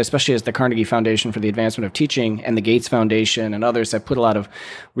terms, especially as the Carnegie Foundation for the Advancement of Teaching and the Gates Foundation and others have put a lot of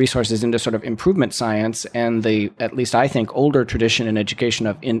resources into sort of improvement science and the, at least I think, older tradition in education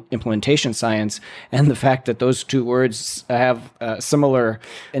of implementation science, and the fact that those two words have similar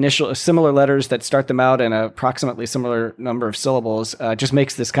letters that start them out and approximately similar number of syllables just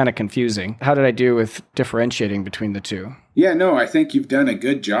makes this kind of confusing. How did I do with differentiating between the two? Yeah, no, I think you've done a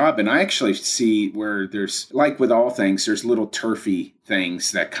good job. And I actually see where there's, like with all things, there's little turfy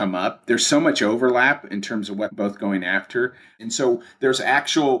things that come up. There's so much overlap in terms of what both going after. And so there's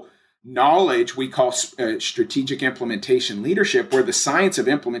actual knowledge we call strategic implementation leadership, where the science of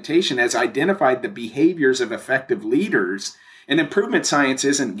implementation has identified the behaviors of effective leaders. And improvement science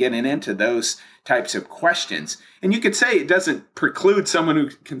isn't getting into those types of questions. And you could say it doesn't preclude someone who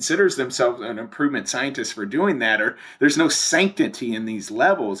considers themselves an improvement scientist for doing that, or there's no sanctity in these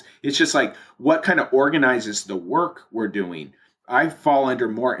levels. It's just like what kind of organizes the work we're doing. I fall under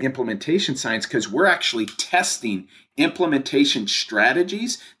more implementation science because we're actually testing implementation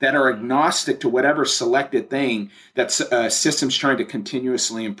strategies that are agnostic to whatever selected thing that system's trying to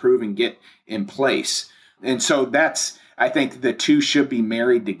continuously improve and get in place. And so I think the two should be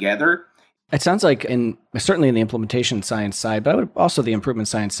married together. It sounds like certainly in the implementation science side, but also the improvement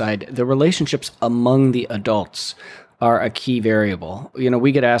science side, the relationships among the adults are a key variable.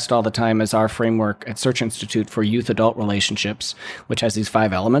 We get asked all the time as our framework at Search Institute for youth-adult relationships, which has these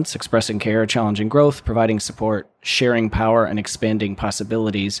 5 elements: expressing care, challenging growth, providing support, sharing power, and expanding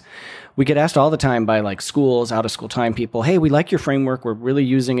possibilities. We get asked all the time by schools, out-of-school time people, hey, we like your framework. We're really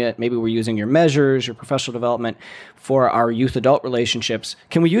using it. Maybe we're using your measures, your professional development for our youth-adult relationships.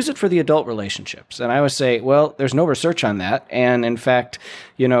 Can we use it for the adult relationships? And I always say, well, there's no research on that. And in fact,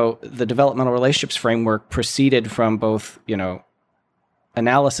 the developmental relationships framework proceeded from both,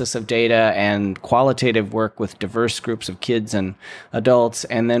 analysis of data and qualitative work with diverse groups of kids and adults,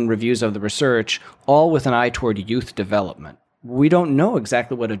 and then reviews of the research, all with an eye toward youth development. We don't know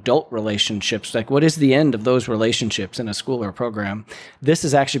exactly what adult relationships, what is the end of those relationships in a school or program. This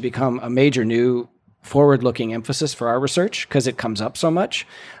has actually become a major new forward-looking emphasis for our research because it comes up so much.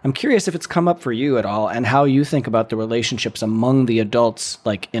 I'm curious if it's come up for you at all and how you think about the relationships among the adults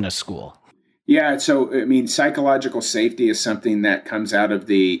in a school. Yeah, so psychological safety is something that comes out of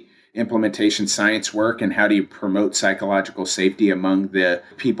the implementation science work, and how do you promote psychological safety among the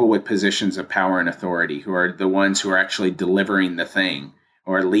people with positions of power and authority, who are the ones who are actually delivering the thing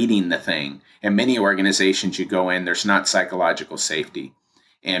or leading the thing. And many organizations you go in, there's not psychological safety,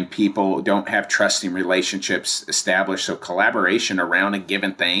 and people don't have trusting relationships established. So collaboration around a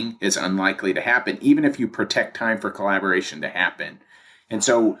given thing is unlikely to happen, even if you protect time for collaboration to happen. And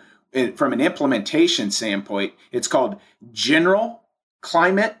so from an implementation standpoint, it's called general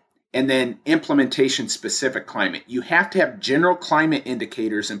climate and then implementation specific climate. You have to have general climate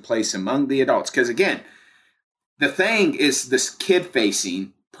indicators in place among the adults. Because again, the thing is this kid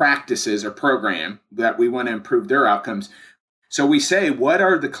facing practices or program that we want to improve their outcomes. So we say, what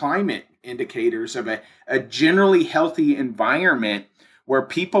are the climate indicators of a generally healthy environment where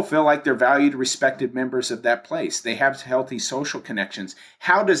people feel like they're valued, respected members of that place? They have healthy social connections.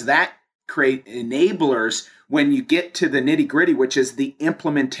 How does that create enablers when you get to the nitty-gritty, which is the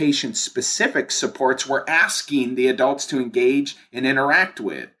implementation specific supports we're asking the adults to engage and interact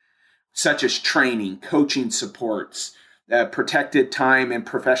with, such as training, coaching supports, protected time and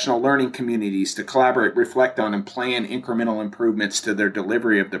professional learning communities to collaborate, reflect on, and plan incremental improvements to their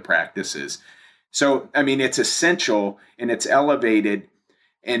delivery of the practices. So, it's essential and it's elevated.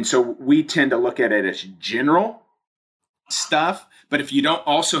 And so we tend to look at it as general stuff. But if you don't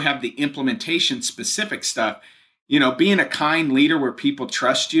also have the implementation specific stuff, being a kind leader where people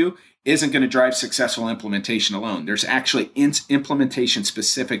trust you isn't going to drive successful implementation alone. There's actually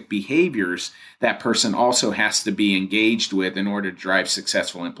implementation-specific behaviors that person also has to be engaged with in order to drive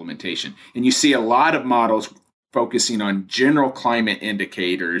successful implementation. And you see a lot of models focusing on general climate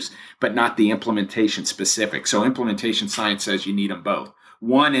indicators, but not the implementation specific. So implementation science says you need them both.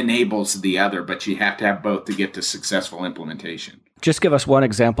 One enables the other, but you have to have both to get to successful implementation. Just give us one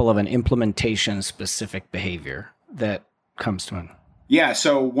example of an implementation-specific behavior that comes to mind. Yeah.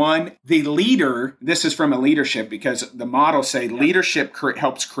 So one, the leader, this is from a leadership because the models say leadership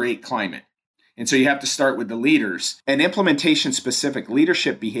helps create climate. And so you have to start with the leaders. And implementation specific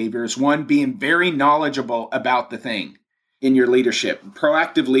leadership behavior is one, being very knowledgeable about the thing in your leadership.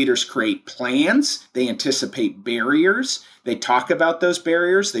 Proactive leaders create plans. They anticipate barriers. They talk about those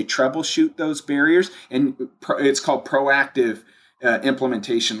barriers. They troubleshoot those barriers. And it's called proactive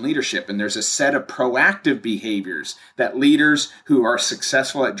implementation leadership. And there's a set of proactive behaviors that leaders who are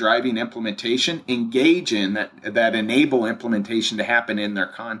successful at driving implementation engage in that enable implementation to happen in their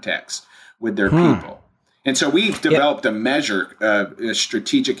context with their people. And so we've developed a measure of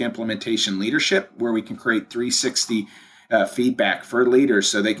strategic implementation leadership where we can create 360 feedback for leaders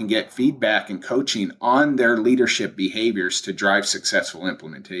so they can get feedback and coaching on their leadership behaviors to drive successful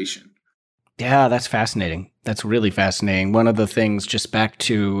implementation. Yeah, that's fascinating. That's really fascinating. One of the things, just back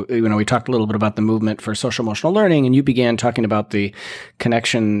to, we talked a little bit about the movement for social emotional learning, and you began talking about the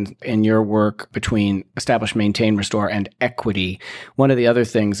connection in your work between establish, maintain, restore, and equity. One of the other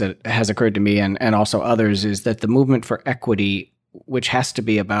things that has occurred to me and also others is that the movement for equity, which has to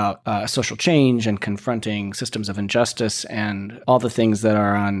be about social change and confronting systems of injustice and all the things that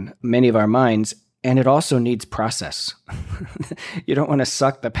are on many of our minds, and it also needs process. You don't want to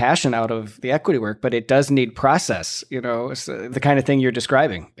suck the passion out of the equity work, but it does need process. It's the kind of thing you're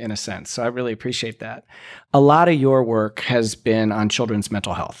describing in a sense. So I really appreciate that. A lot of your work has been on children's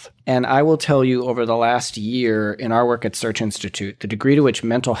mental health. And I will tell you over the last year in our work at Search Institute, the degree to which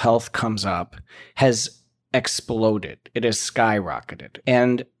mental health comes up has exploded. It has skyrocketed.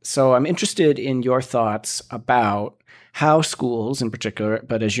 And so I'm interested in your thoughts about how schools in particular,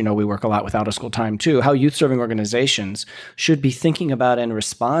 but as you know, we work a lot with out of school time too, how youth serving organizations should be thinking about and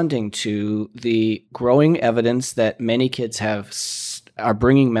responding to the growing evidence that many kids are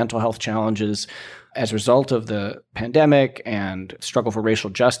bringing mental health challenges as a result of the pandemic and struggle for racial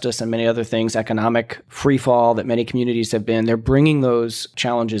justice and many other things, economic freefall that many communities have been. They're bringing those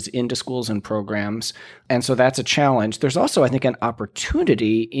challenges into schools and programs. And so that's a challenge. There's also, I think, an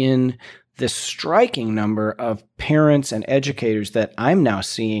opportunity in this striking number of parents and educators that I'm now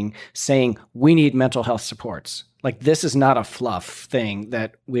seeing saying, we need mental health supports. Like, this is not a fluff thing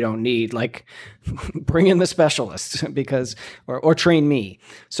that we don't need. Like, bring in the specialists or train me.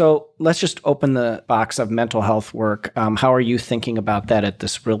 So let's just open the box of mental health work. How are you thinking about that at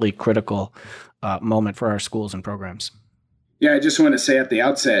this really critical moment for our schools and programs? Yeah, I just want to say at the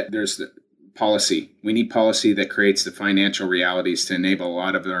outset, there's the policy. We need policy that creates the financial realities to enable a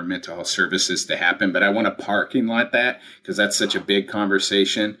lot of our mental health services to happen. But I want to parking lot that because that's such a big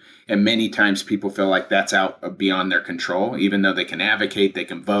conversation. And many times people feel like that's out beyond their control, even though they can advocate, they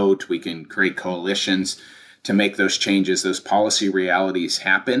can vote, we can create coalitions to make those changes, those policy realities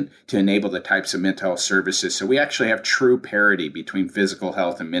happen to enable the types of mental health services. So we actually have true parity between physical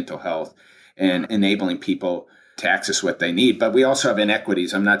health and mental health and enabling people to access what they need. But we also have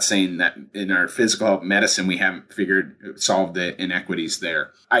inequities. I'm not saying that in our physical health medicine, we haven't solved the inequities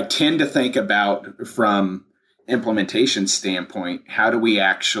there. I tend to think about from implementation standpoint, how do we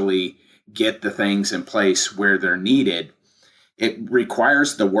actually get the things in place where they're needed? It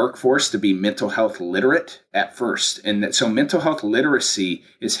requires the workforce to be mental health literate at first. And so mental health literacy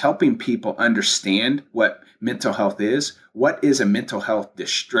is helping people understand what mental health is. What is a mental health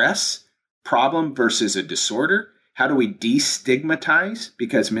distress problem versus a disorder? How do we destigmatize?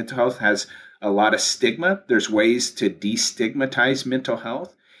 Because mental health has a lot of stigma. There's ways to destigmatize mental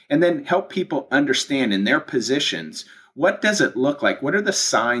health and then help people understand in their positions, what does it look like? What are the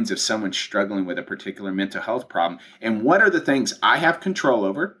signs of someone struggling with a particular mental health problem? And what are the things I have control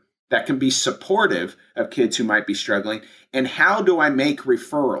over that can be supportive of kids who might be struggling? And how do I make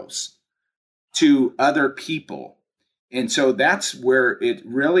referrals to other people? And so that's where it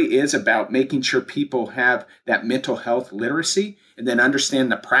really is about making sure people have that mental health literacy and then understand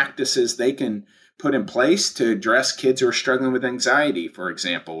the practices they can put in place to address kids who are struggling with anxiety, for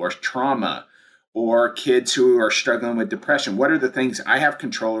example, or trauma, or kids who are struggling with depression? What are the things I have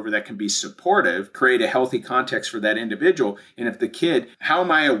control over that can be supportive, create a healthy context for that individual? And if the kid, how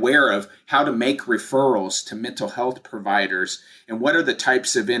am I aware of how to make referrals to mental health providers? And what are the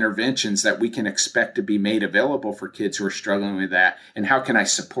types of interventions that we can expect to be made available for kids who are struggling with that? And how can I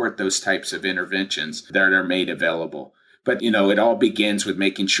support those types of interventions that are made available? But, it all begins with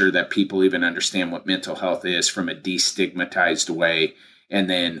making sure that people even understand what mental health is from a destigmatized way. And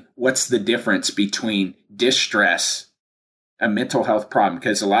then what's the difference between distress, a mental health problem?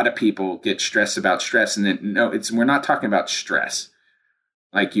 Because a lot of people get stressed about stress, and then we're not talking about stress.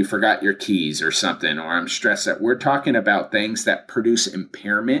 Like you forgot your keys or something, or I'm stressed that we're talking about things that produce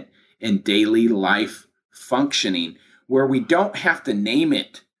impairment in daily life functioning where we don't have to name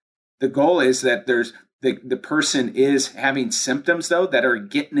it. The goal is that the person is having symptoms though that are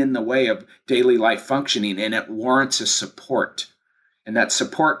getting in the way of daily life functioning, and it warrants a support. And that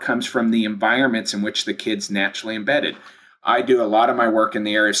support comes from the environments in which the kid's naturally embedded. I do a lot of my work in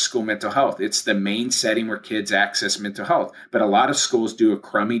the area of school mental health. It's the main setting where kids access mental health. But a lot of schools do a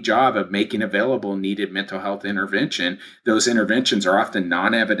crummy job of making available needed mental health intervention. Those interventions are often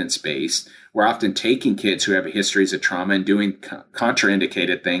non-evidence-based. We're often taking kids who have histories of trauma and doing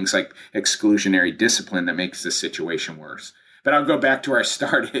contraindicated things like exclusionary discipline that makes the situation worse. But I'll go back to where I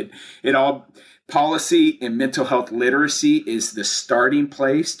started. Policy and mental health literacy is the starting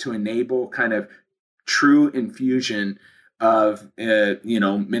place to enable kind of true infusion of,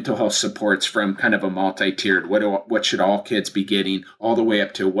 mental health supports from kind of a multi-tiered, what should all kids be getting, all the way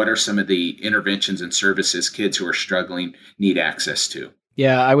up to what are some of the interventions and services kids who are struggling need access to.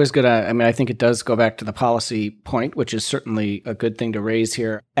 Yeah, I think it does go back to the policy point, which is certainly a good thing to raise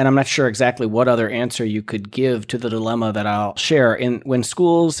here. And I'm not sure exactly what other answer you could give to the dilemma that I'll share. When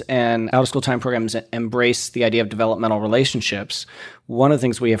schools and out-of-school time programs embrace the idea of developmental relationships, one of the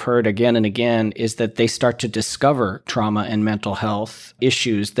things we have heard again and again is that they start to discover trauma and mental health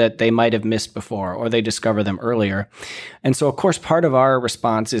issues that they might have missed before, or they discover them earlier. And so, of course, part of our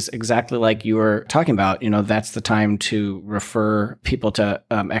response is exactly like you were talking about. That's the time to refer people to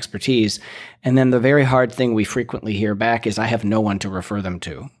expertise. And then the very hard thing we frequently hear back is, I have no one to refer them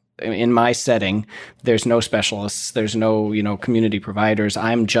to. In my setting, there's no specialists, there's no, community providers.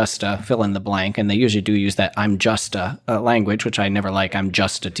 I'm just a fill in the blank. And they usually do use that I'm just a language, which I never like. I'm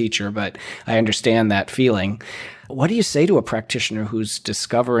just a teacher, but I understand that feeling. What do you say to a practitioner who's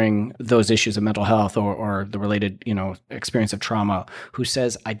discovering those issues of mental health or the related, experience of trauma, who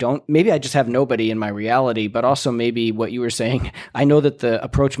says, maybe I just have nobody in my reality, but also maybe what you were saying, I know that the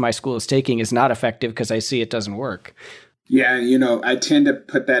approach my school is taking is not effective because I see it doesn't work. Yeah, I tend to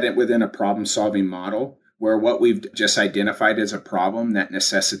put that within a problem-solving model where what we've just identified as a problem that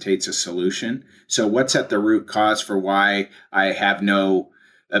necessitates a solution. So what's at the root cause for why I have no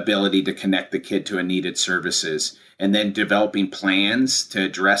ability to connect the kid to a needed services? And then developing plans to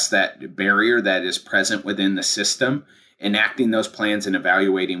address that barrier that is present within the system, enacting those plans and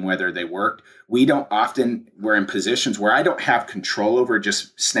evaluating whether they worked. We're in positions where I don't have control over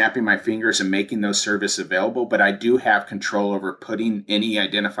just snapping my fingers and making those services available, but I do have control over putting any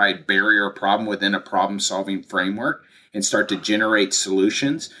identified barrier or problem within a problem-solving framework and start to generate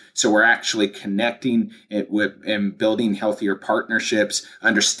solutions. So we're actually connecting it with and building healthier partnerships,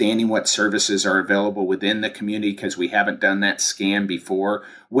 understanding what services are available within the community because we haven't done that scan before,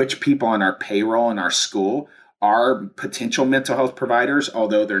 which people on our payroll in our school are potential mental health providers,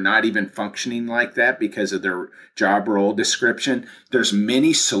 although they're not even functioning like that because of their job role description. There's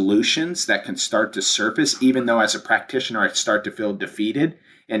many solutions that can start to surface, even though as a practitioner, I start to feel defeated.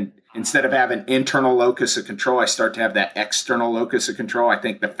 And instead of having internal locus of control, I start to have that external locus of control. I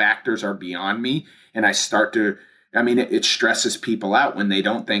think the factors are beyond me. And I start to, it stresses people out when they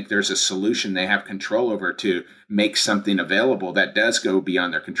don't think there's a solution they have control over to make something available that does go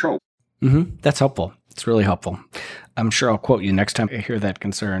beyond their control. Mm-hmm. That's helpful. It's really helpful. I'm sure I'll quote you next time I hear that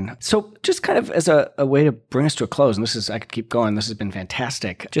concern. So just kind of as a way to bring us to a close, and I could keep going. This has been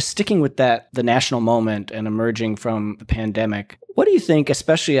fantastic. Just sticking with the national moment and emerging from the pandemic, what do you think,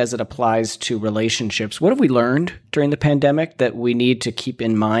 especially as it applies to relationships, what have we learned during the pandemic that we need to keep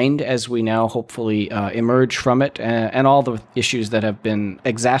in mind as we now hopefully emerge from it and all the issues that have been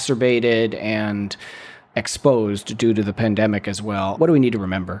exacerbated and exposed due to the pandemic as well? What do we need to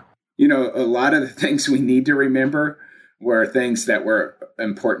remember? A lot of the things we need to remember were things that were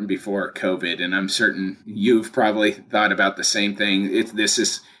important before COVID. And I'm certain you've probably thought about the same thing. This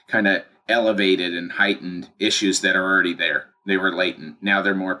is kind of elevated and heightened issues that are already there. They were latent. Now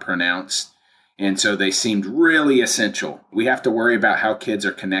they're more pronounced. And so they seemed really essential. We have to worry about how kids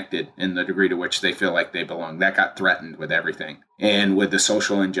are connected and the degree to which they feel like they belong. That got threatened with everything. And with the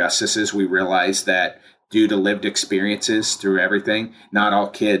social injustices, we realized that due to lived experiences through everything, not all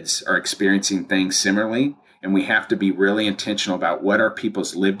kids are experiencing things similarly. And we have to be really intentional about what are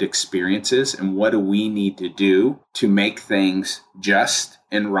people's lived experiences and what do we need to do to make things just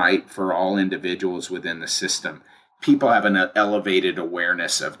and right for all individuals within the system. People have an elevated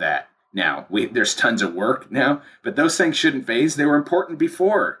awareness of that now. There's tons of work now, but those things shouldn't phase. They were important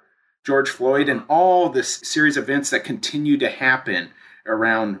before George Floyd and all this series of events that continue to happen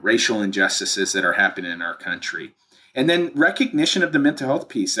around racial injustices that are happening in our country. And then recognition of the mental health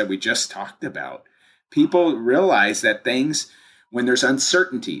piece that we just talked about. People realize that things, when there's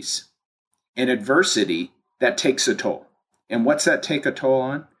uncertainties and adversity, that takes a toll. And what's that take a toll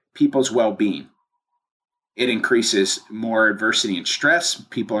on? People's well-being. It increases more adversity and stress.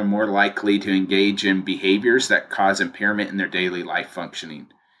 People are more likely to engage in behaviors that cause impairment in their daily life functioning.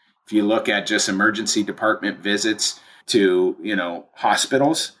 If you look at just emergency department visits to,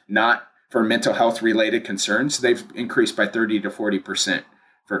 hospitals, not for mental health related concerns, they've increased by 30 to 40%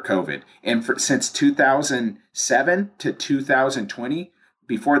 for COVID. And since 2007 to 2020,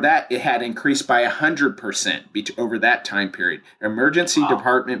 before that, it had increased by 100% over that time period. Emergency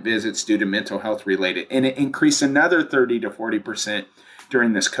department visits due to mental health related, and it increased another 30 to 40%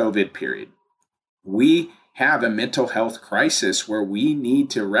 during this COVID period. We have a mental health crisis where we need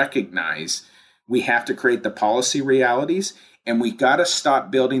to recognize we have to create the policy realities, and we got to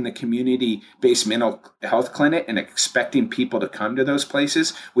stop building the community-based mental health clinic and expecting people to come to those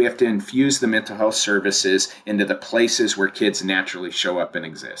places. We have to infuse the mental health services into the places where kids naturally show up and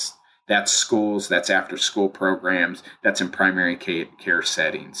exist. That's schools, that's after-school programs, that's in primary care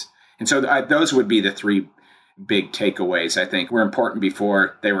settings. And so those would be the three big takeaways. I think were important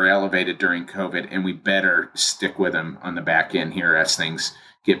before, they were elevated during COVID, and we better stick with them on the back end here as things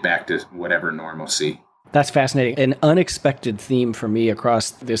get back to whatever normalcy. That's fascinating. An unexpected theme for me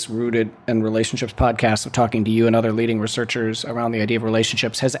across this Rooted in Relationships podcast of talking to you and other leading researchers around the idea of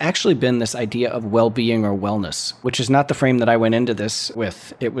relationships has actually been this idea of well-being or wellness, which is not the frame that I went into this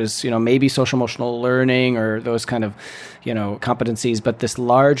with. It was, maybe social emotional learning or those kind of, competencies, but this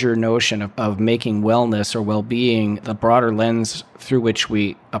larger notion of making wellness or well-being the broader lens through which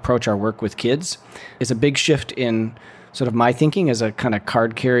we approach our work with kids is a big shift in sort of my thinking as a kind of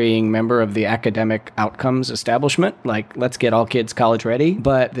card-carrying member of the academic outcomes establishment, like let's get all kids college ready.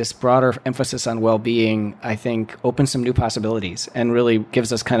 But this broader emphasis on well-being, I think, opens some new possibilities and really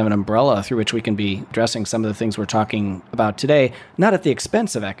gives us kind of an umbrella through which we can be addressing some of the things we're talking about today, not at the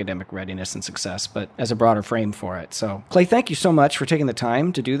expense of academic readiness and success, but as a broader frame for it. So, Clay, thank you so much for taking the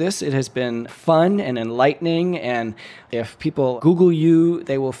time to do this. It has been fun and enlightening, and if people Google you,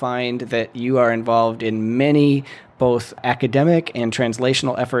 they will find that you are involved in many both academic and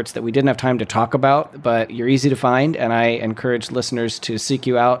translational efforts that we didn't have time to talk about, but you're easy to find, and I encourage listeners to seek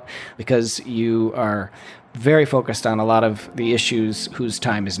you out because you are very focused on a lot of the issues whose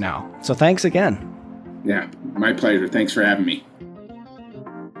time is now. So thanks again. Yeah, my pleasure. Thanks for having me.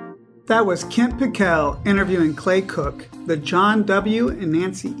 That was Kent Pickell interviewing Clay Cook, the John W. and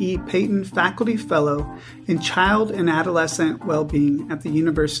Nancy E. Payton Faculty Fellow in Child and Adolescent Wellbeing at the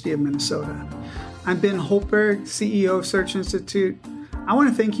University of Minnesota. I'm Ben Holtberg, CEO of Search Institute. I want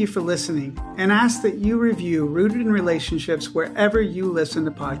to thank you for listening and ask that you review Rooted in Relationships wherever you listen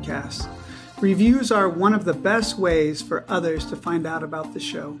to podcasts. Reviews are one of the best ways for others to find out about the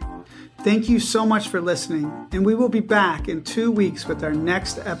show. Thank you so much for listening, and we will be back in 2 weeks with our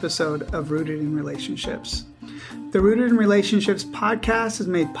next episode of Rooted in Relationships. The Rooted in Relationships podcast is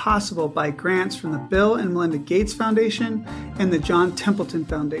made possible by grants from the Bill and Melinda Gates Foundation and the John Templeton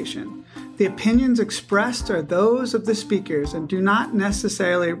Foundation. The opinions expressed are those of the speakers and do not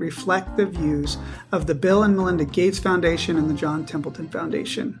necessarily reflect the views of the Bill and Melinda Gates Foundation and the John Templeton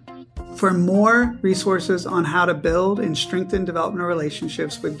Foundation. For more resources on how to build and strengthen developmental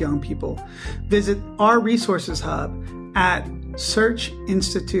relationships with young people, visit our resources hub at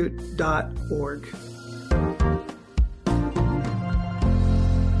searchinstitute.org.